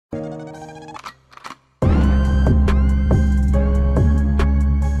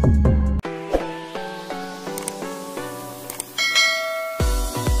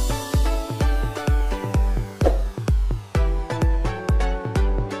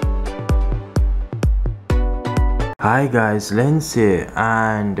Hi guys, Lens here,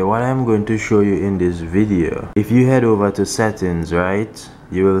 and what I'm going to show you in this video, if you head over to settings, right,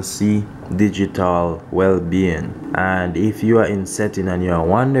 you will see digital well-being. And if you are in setting and you are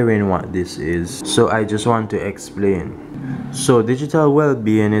wondering what this is, so I just want to explain. So digital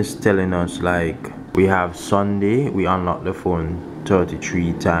well-being is telling us, like, we have Sunday, we unlock the phone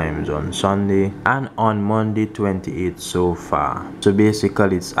 33 times on Sunday, and on Monday 28 so far. So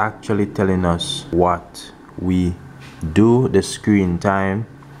basically it's actually telling us what we do, the screen time,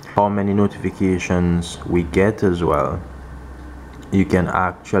 how many notifications we get as well. You can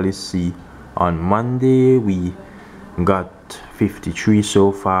actually see on Monday we got 53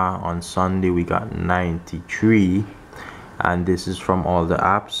 so far, on Sunday we got 93, and this is from all the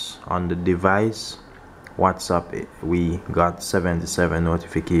apps on the device. WhatsApp, we got 77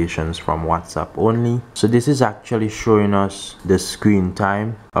 notifications from WhatsApp only. So this is actually showing us the screen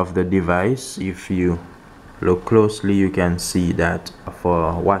time of the device. If you look closely, you can see that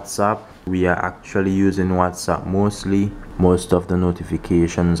for WhatsApp, we are actually using WhatsApp mostly. Most of the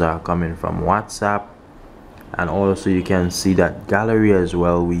notifications are coming from WhatsApp. And also you can see that gallery as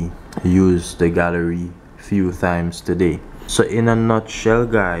well, we use the gallery few times today. So in a nutshell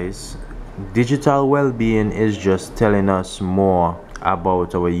guys, digital well-being is just telling us more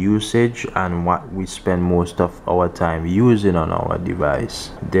about our usage and what we spend most of our time using on our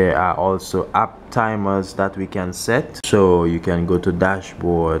device. There are also app timers that we can set, so you can go to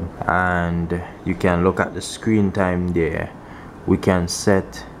dashboard and you can look at the screen time there. We can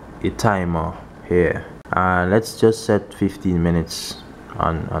set a timer here, and let's just set 15 minutes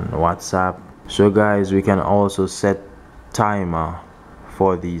on WhatsApp. So guys, we can also set timer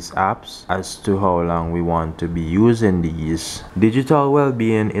for these apps as to how long we want to be using these. Digital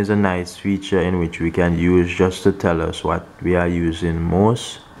well-being is a nice feature in which we can use just to tell us what we are using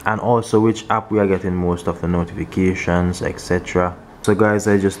most, and also which app we are getting most of the notifications, etc. So guys,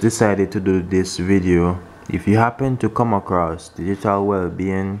 I just decided to do this video. If you happen to come across digital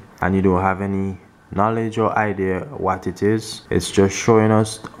well-being and you don't have any knowledge or idea what it is, it's just showing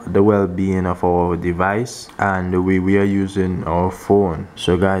us the well-being of our device and the way we are using our phone.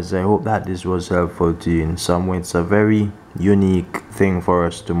 So guys, I hope that this was helpful to you in some way. It's a very unique thing for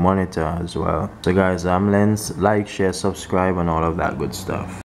us to monitor as well. So guys, I'm Lens. Like, share, subscribe, and all of that good stuff.